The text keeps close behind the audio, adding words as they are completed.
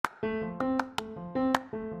Hi,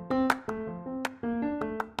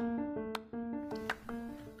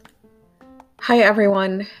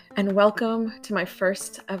 everyone, and welcome to my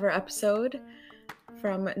first ever episode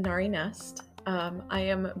from Nari Nest. I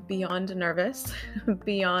am beyond nervous,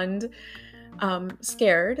 beyond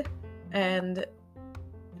scared, and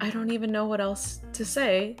I don't even know what else to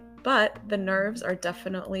say, but the nerves are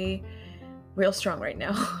definitely real strong right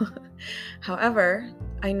now. However,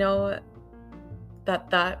 I know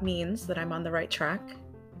that means that I'm on the right track,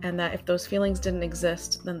 and that if those feelings didn't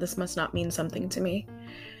exist, then this must not mean something to me.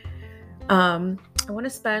 I want to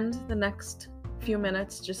spend the next few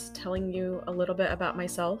minutes just telling you a little bit about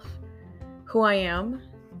myself, who I am,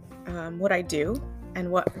 what I do, and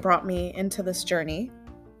what brought me into this journey.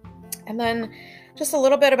 And then just a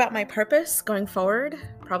little bit about my purpose going forward.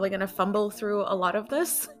 Probably going to fumble through a lot of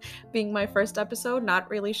this, being my first episode, not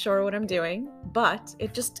really sure what I'm doing, but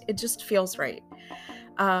it just feels right.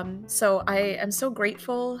 So I am so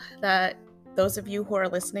grateful that those of you who are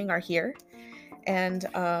listening are here and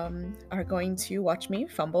are going to watch me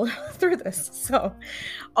fumble through this. So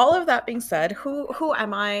all of that being said, who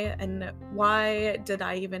am I and why did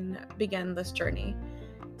I even begin this journey?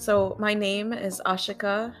 So my name is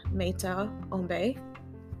Ashika Mehta Ombe.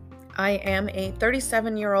 I am a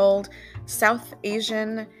 37-year-old South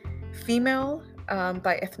Asian female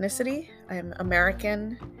by ethnicity. I am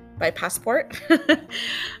American by passport.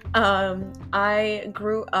 I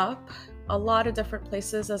grew up a lot of different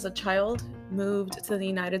places as a child, moved to the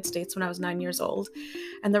United States when I was 9 years old.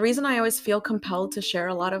 And the reason I always feel compelled to share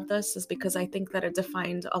a lot of this is because I think that it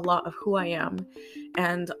defined a lot of who I am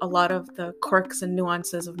and a lot of the quirks and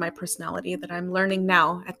nuances of my personality that I'm learning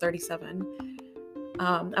now at 37.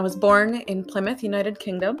 I was born in Plymouth, United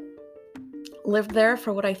Kingdom, lived there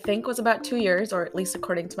for what I think was about 2 years, or at least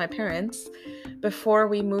according to my parents, before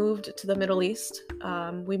we moved to the Middle East.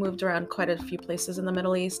 We moved around quite a few places in the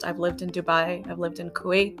Middle East. I've lived in Dubai, I've lived in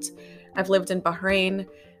Kuwait, I've lived in Bahrain,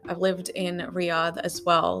 I've lived in Riyadh as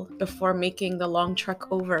well, before making the long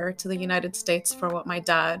trek over to the United States for what my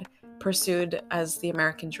dad pursued as the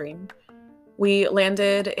American dream. We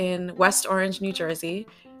landed in West Orange, New Jersey,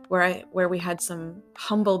 where we had some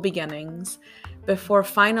humble beginnings before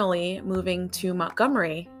finally moving to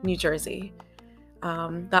Montgomery, New Jersey.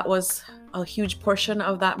 That was a huge portion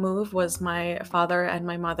of that move, was my father and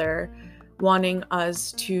my mother wanting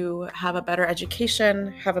us to have a better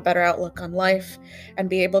education, have a better outlook on life, and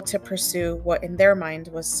be able to pursue what in their mind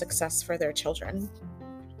was success for their children.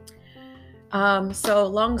 So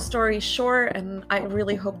long story short, and I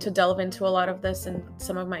really hope to delve into a lot of this in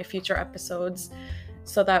some of my future episodes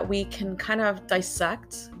so that we can kind of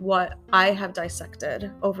dissect what I have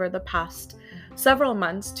dissected over the past several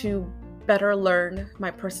months to better learn my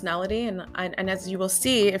personality. And as you will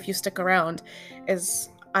see if you stick around, is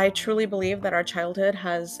I truly believe that our childhood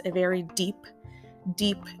has a very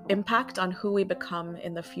deep impact on who we become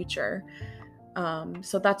in the future.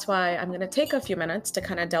 So that's why I'm going to take a few minutes to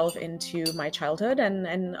kind of delve into my childhood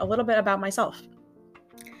and a little bit about myself.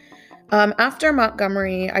 After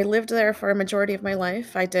Montgomery, I lived there for a majority of my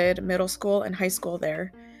life. I did middle school and high school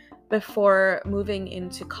there. Before moving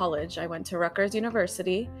into college, I went to Rutgers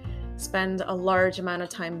University, spent a large amount of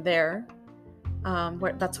time there.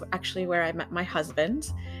 That's actually where I met my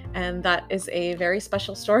husband. And that is a very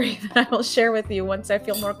special story that I will share with you once I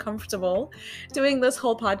feel more comfortable doing this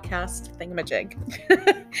whole podcast thingamajig.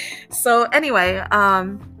 So anyway,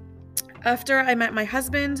 after I met my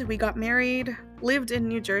husband, we got married, lived in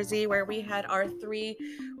New Jersey, where we had our 3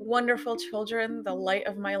 wonderful children, the light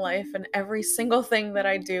of my life, and every single thing that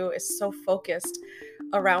I do is so focused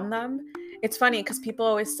around them. It's funny because people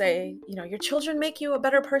always say, your children make you a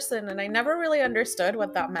better person, and I never really understood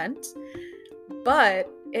what that meant. But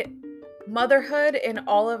motherhood in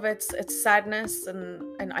all of its sadness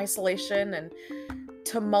and isolation and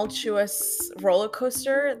tumultuous roller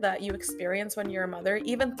coaster that you experience when you're a mother,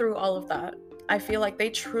 even through all of that, I feel like they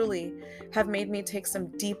truly have made me take some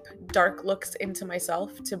deep, dark looks into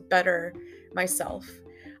myself to better myself.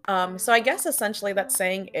 So I guess essentially that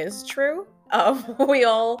saying is true. We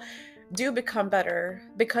all do become better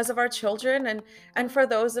because of our children. And for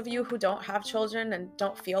those of you who don't have children and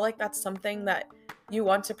don't feel like that's something that you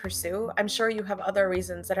want to pursue, I'm sure you have other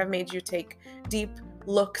reasons that have made you take deep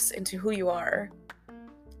looks into who you are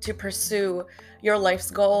to pursue your life's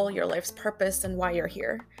goal, your life's purpose, and why you're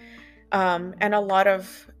here. And a lot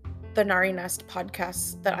of the Nari Nest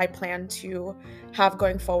podcasts that I plan to have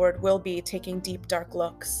going forward will be taking deep, dark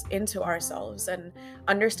looks into ourselves and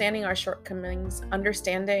understanding our shortcomings,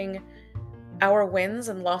 understanding our wins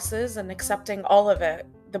and losses, and accepting all of it,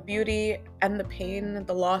 the beauty and the pain,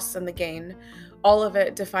 the loss and the gain, all of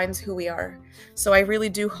it defines who we are. So I really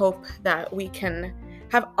do hope that we can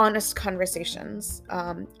have honest conversations,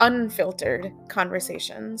 unfiltered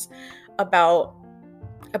conversations about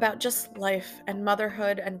just life and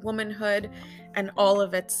motherhood and womanhood and all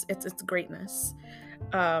of its greatness.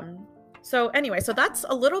 So anyway, so that's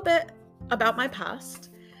a little bit about my past.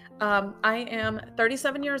 I am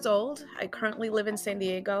 37 years old. I currently live in San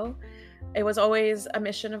Diego. It was always a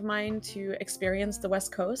mission of mine to experience the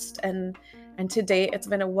West Coast, and to date, it's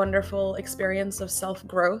been a wonderful experience of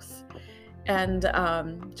self-growth and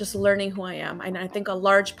just learning who I am. And I think a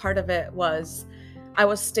large part of it was I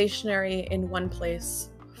was stationary in one place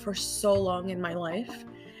for so long in my life,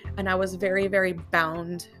 and I was very, very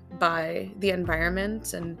bound by the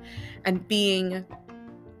environment and being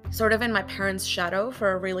sort of in my parents' shadow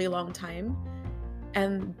for a really long time.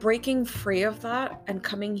 And breaking free of that and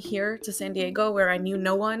coming here to San Diego, where I knew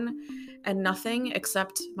no one and nothing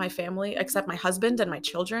except my family, except my husband and my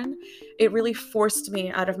children, it really forced me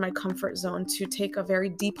out of my comfort zone to take a very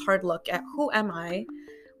deep, hard look at who am I?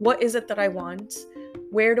 What is it that I want?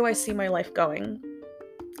 Where do I see my life going?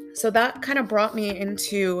 So that kind of brought me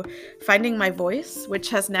into finding my voice, which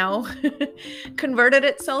has now converted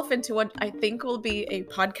itself into what I think will be a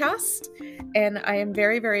podcast. And I am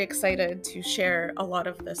very, very excited to share a lot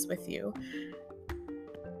of this with you.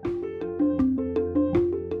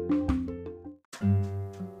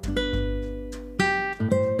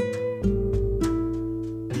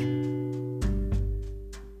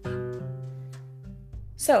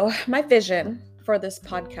 So my vision for this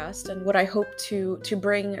podcast and what I hope to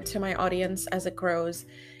bring to my audience as it grows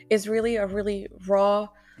is really a really raw,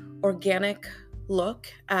 organic look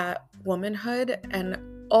at womanhood and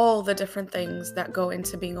all the different things that go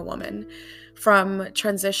into being a woman, from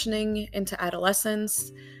transitioning into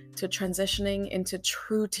adolescence to transitioning into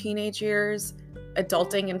true teenage years,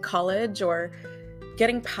 adulting in college, or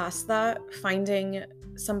getting past that, finding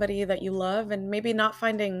somebody that you love, and maybe not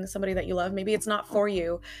finding somebody that you love, maybe it's not for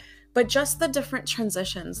you, but just the different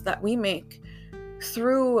transitions that we make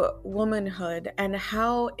through womanhood and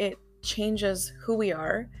how it changes who we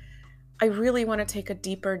are. I really want to take a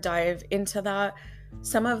deeper dive into that.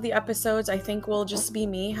 Some of the episodes I think will just be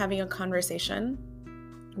me having a conversation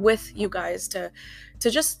with you guys to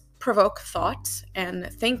just provoke thought and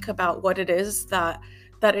think about what it is that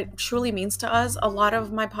it truly means to us. A lot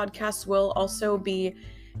of my podcasts will also be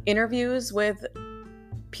interviews with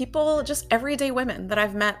people, just everyday women that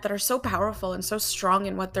I've met that are so powerful and so strong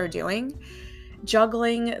in what they're doing,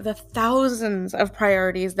 juggling the thousands of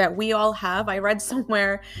priorities that we all have. I read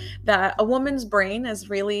somewhere that a woman's brain is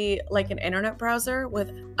really like an internet browser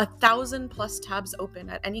with 1,000+ tabs open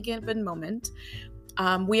at any given moment.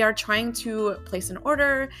 We are trying to place an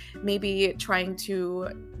order, maybe trying to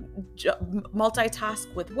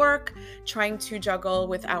multitask with work, trying to juggle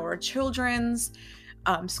with our children's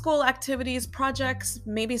school activities, projects.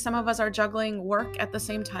 Maybe some of us are juggling work at the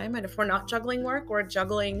same time. And if we're not juggling work, we're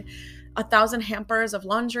juggling 1,000 hampers of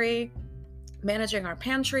laundry, managing our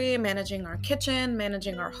pantry, managing our kitchen,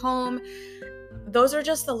 managing our home. Those are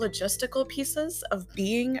just the logistical pieces of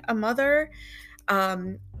being a mother.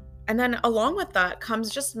 And then along with that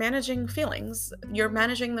comes just managing feelings. You're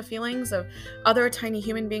managing the feelings of other tiny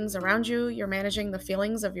human beings around you. You're managing the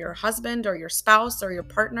feelings of your husband or your spouse or your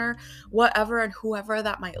partner, whatever and whoever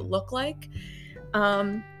that might look like.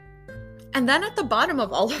 And then at the bottom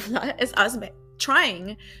of all of that is us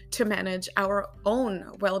trying to manage our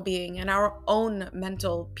own well-being and our own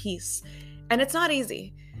mental peace. And it's not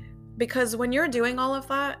easy, because when you're doing all of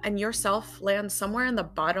that and yourself lands somewhere in the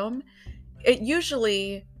bottom, it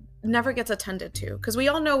usually never gets attended to, because we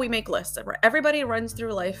all know we make lists. Everybody runs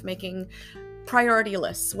through life making priority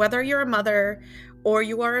lists, whether you're a mother or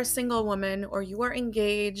you are a single woman or you are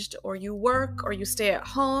engaged or you work or you stay at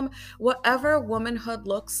home, whatever womanhood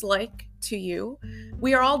looks like to you,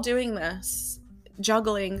 we are all doing this,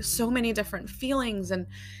 juggling so many different feelings and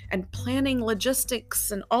planning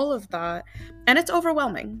logistics and all of that. And it's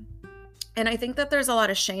overwhelming. And I think that there's a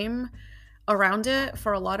lot of shame around it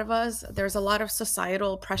for a lot of us. There's a lot of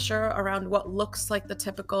societal pressure around what looks like the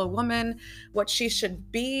typical woman, what she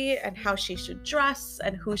should be and how she should dress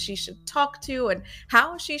and who she should talk to and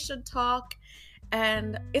how she should talk.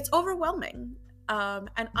 And it's overwhelming.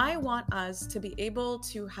 And I want us to be able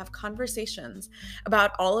to have conversations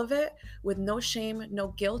about all of it with no shame, no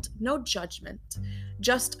guilt, no judgment,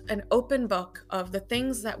 just an open book of the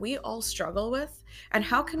things that we all struggle with and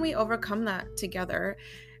how can we overcome that together.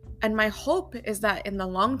 And my hope is that in the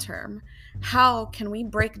long term, how can we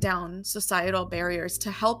break down societal barriers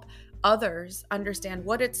to help others understand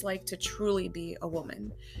what it's like to truly be a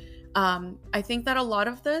woman? I think that a lot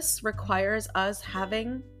of this requires us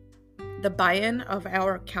having the buy-in of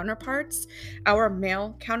our counterparts, our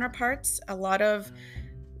male counterparts. A lot of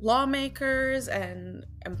lawmakers and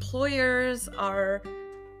employers are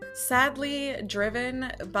sadly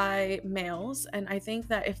driven by males, and I think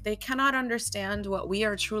that if they cannot understand what we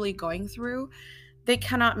are truly going through, they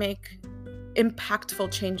cannot make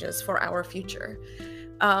impactful changes for our future.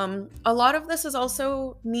 A lot of this is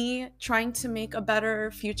also me trying to make a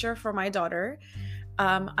better future for my daughter.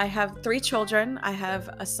 I have 3 children. I have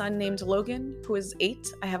a son named Logan, who is 8.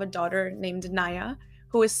 I have a daughter named Naya,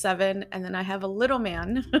 who is 7. And then I have a little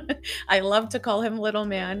man. I love to call him little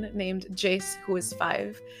man, named Jace, who is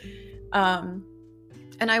 5.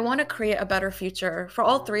 And I want to create a better future for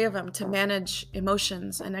all 3 of them to manage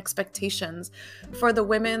emotions and expectations for the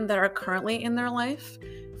women that are currently in their life,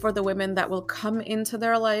 for the women that will come into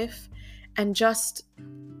their life, and just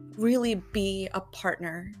really be a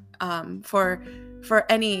partner for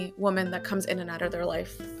any woman that comes in and out of their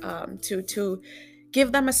life, to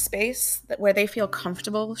give them a space where they feel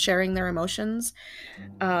comfortable sharing their emotions,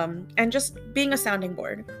 and just being a sounding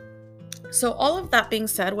board. So all of that being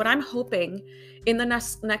said, what I'm hoping in the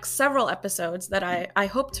next several episodes that I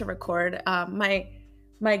hope to record,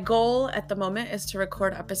 my goal at the moment is to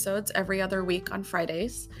record episodes every other week on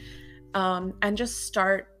Fridays, and just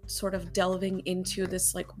start sort of delving into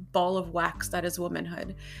this like ball of wax that is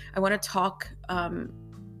womanhood. I want to talk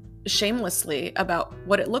shamelessly about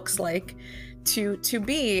what it looks like to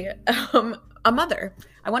be a mother.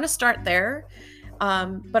 I want to start there,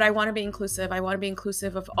 but I want to be inclusive. I want to be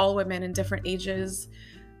inclusive of all women in different ages,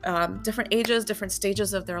 different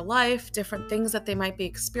stages of their life, different things that they might be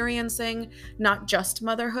experiencing, not just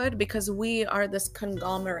motherhood, because we are this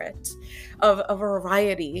conglomerate of a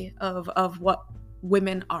variety of what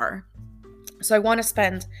women are. So I want to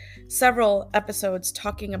spend several episodes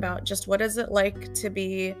talking about just what is it like to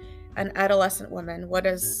be an adolescent woman? What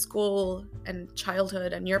is school and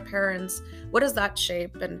childhood and your parents? What does that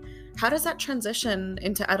shape? And how does that transition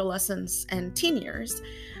into adolescence and teen years?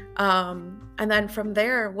 And then from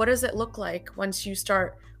there, what does it look like once you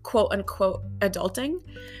start quote unquote adulting?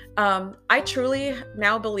 I truly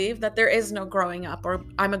now believe that there is no growing up, or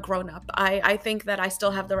I'm a grown up. I think that I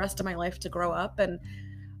still have the rest of my life to grow up, and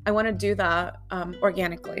I want to do that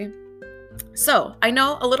organically. So I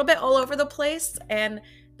know a little bit all over the place, and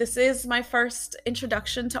this is my first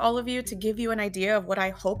introduction to all of you to give you an idea of what I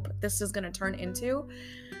hope this is going to turn into.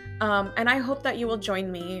 And I hope that you will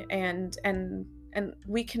join me and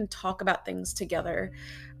we can talk about things together,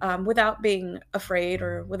 without being afraid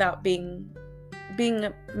or without being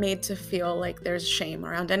made to feel like there's shame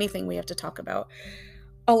around anything we have to talk about.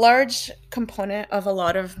 A large component of a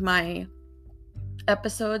lot of my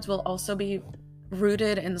episodes will also be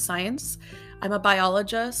rooted in science. I'm a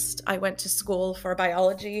biologist. I went to school for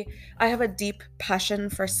biology. I have a deep passion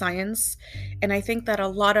for science. And I think that a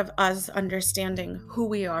lot of us understanding who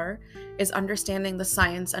we are is understanding the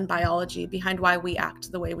science and biology behind why we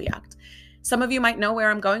act the way we act. Some of you might know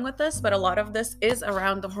where I'm going with this, but a lot of this is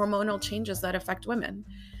around the hormonal changes that affect women.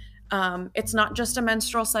 It's not just a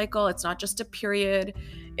menstrual cycle. It's not just a period.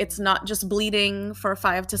 It's not just bleeding for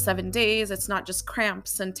 5 to 7 days. It's not just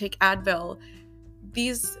cramps and take Advil.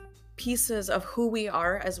 These pieces of who we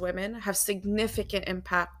are as women have significant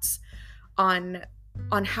impacts on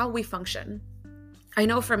how we function. I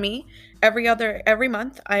know for me, every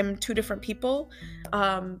month I'm 2 different people,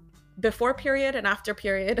 before period and after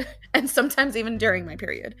period, and sometimes even during my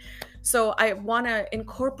period. So I want to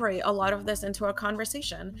incorporate a lot of this into our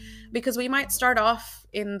conversation, because we might start off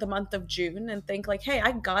in the month of June and think like, hey,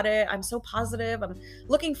 I got it. I'm so positive. I'm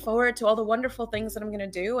looking forward to all the wonderful things that I'm going to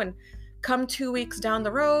do. And come 2 weeks down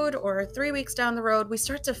the road or 3 weeks down the road, we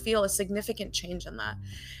start to feel a significant change in that.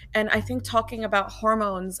 And I think talking about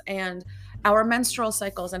hormones and our menstrual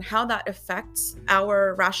cycles and how that affects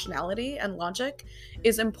our rationality and logic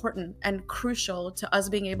is important and crucial to us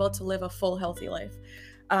being able to live a full, healthy life.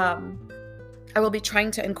 I will be trying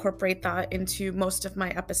to incorporate that into most of my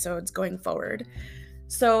episodes going forward.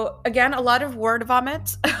 So again, a lot of word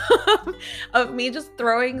vomit of me just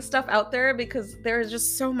throwing stuff out there, because there's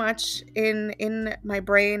just so much in my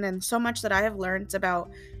brain and so much that I have learned about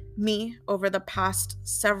me over the past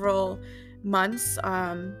several months,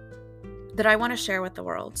 that I want to share with the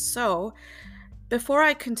world. So before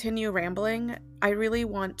I continue rambling, I really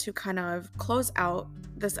want to kind of close out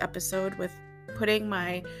this episode with putting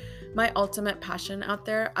my ultimate passion out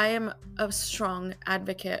there. I am a strong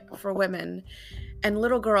advocate for women and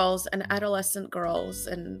little girls and adolescent girls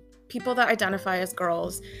and people that identify as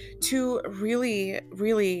girls to really,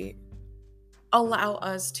 really allow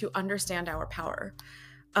us to understand our power.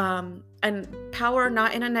 And power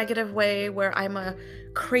not in a negative way where I'm a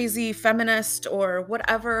crazy feminist or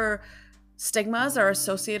whatever stigmas are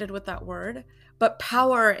associated with that word, but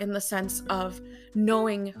power in the sense of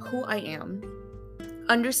knowing who I am,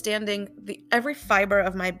 understanding the every fiber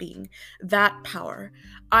of my being, that power.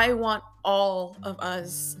 I want all of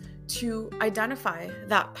us to identify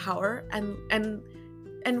that power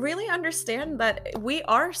and really understand that we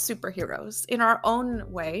are superheroes in our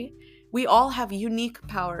own way. We all have unique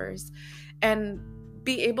powers and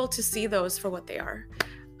be able to see those for what they are.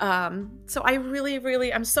 So I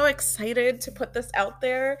really, I'm so excited to put this out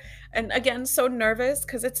there. And again, so nervous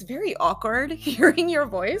because it's very awkward hearing your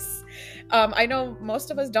voice. I know most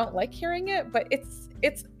of us don't like hearing it, but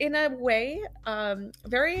it's in a way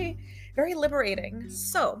very, very liberating.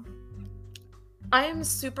 So I am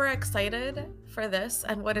super excited for this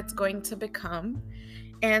and what it's going to become.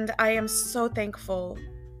 And I am so thankful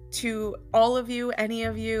to all of you, any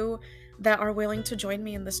of you that are willing to join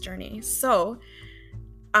me in this journey. So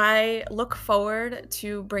I look forward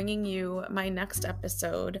to bringing you my next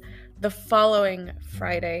episode the following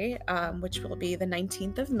Friday, which will be the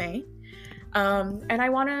 19th of May. And I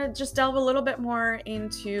want to just delve a little bit more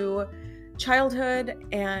into childhood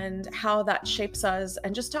and how that shapes us,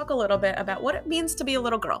 and just talk a little bit about what it means to be a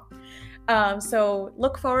little girl. So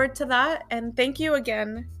look forward to that. And thank you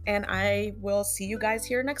again. And I will see you guys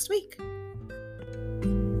here next week.